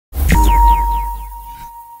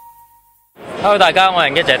Hello， 大家，我係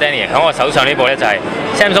一隻 Danny， 喺我手上呢部咧就係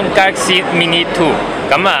Samsung Galaxy Mini 2，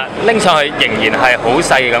 咁啊拎上去仍然係好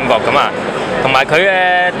細嘅感覺，咁啊同埋佢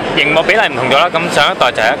嘅熒幕比例唔同咗啦，咁上一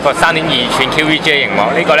代就係一個3.2寸 QVGA 嘅熒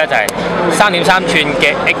幕，呢個咧就係3.3寸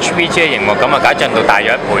嘅 HVGA 熒幕，咁啊解像度大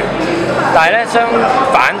約1倍。但係咧相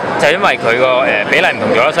反就因為佢個比例唔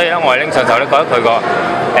同咗啦，所以咧我哋拎上手咧覺得佢個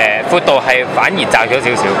闊度係反而窄咗少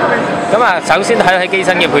少。咁啊首先睇機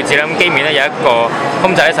身嘅配置啦，咁機面咧有一個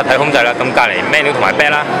控制咧實體控制啦，咁隔離 menu 同埋 back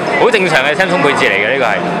啦，好正常嘅 Samsung 配置嚟嘅呢個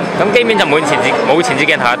係。咁機面就冇前置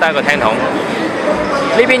鏡頭，得一個聽筒。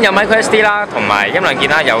呢邊有 micro SD 啦，同埋音量鍵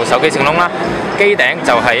啦，有手機線窿啦。機頂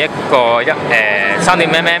就係一個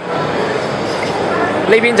3.5mm。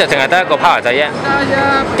呢邊就淨係得一個 power 掣啫。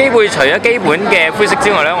機背除咗基本嘅灰色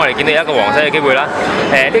之外咧，我哋見到有一個黃色嘅機背啦。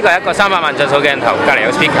呢個係一個300萬像素鏡頭，隔離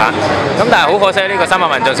有 speaker。咁但係好可惜呢個300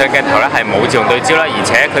萬像素鏡頭咧係冇自動對焦啦，而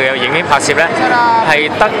且佢嘅影片拍攝咧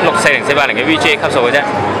係得640/480嘅 VGA 級數嘅啫。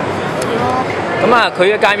咁啊，佢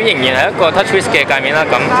嘅界面仍然係一個 TouchWiz 嘅界面啦。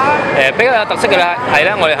咁比較有特色嘅咧係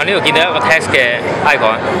咧，我哋喺呢度見到一個 text 嘅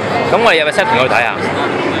icon。咁我哋入去 setting 嗰度睇下。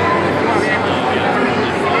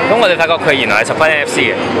咁我哋發覺佢原來係10分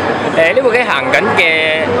NFC 嘅。呢部機行緊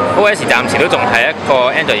嘅 OS 暫時都仲係一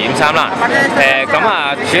個 Android 2.3啦。咁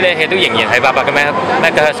啊，處理器都仍然係800嘅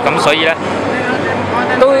MHz， 咁所以咧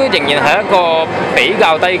都仍然係一個比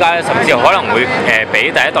較低階，甚至可能會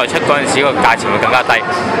比第一代出嗰陣時個價錢會更加低。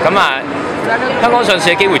咁啊，香港上市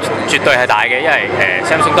嘅機會絕對係大嘅，因為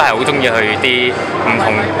Samsung 都係好中意去啲唔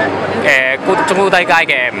同中高低階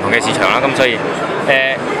嘅唔同嘅市場啦。咁所以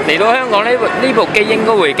嚟到香港呢部機應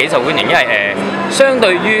該會幾受歡迎，因為相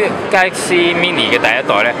對於 Galaxy Mini 嘅第一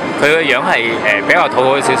代咧，佢個樣係比較討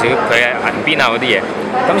好少少，佢嘅銀邊啊嗰啲嘢。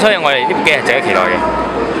咁所以我哋呢部機係值得期待嘅。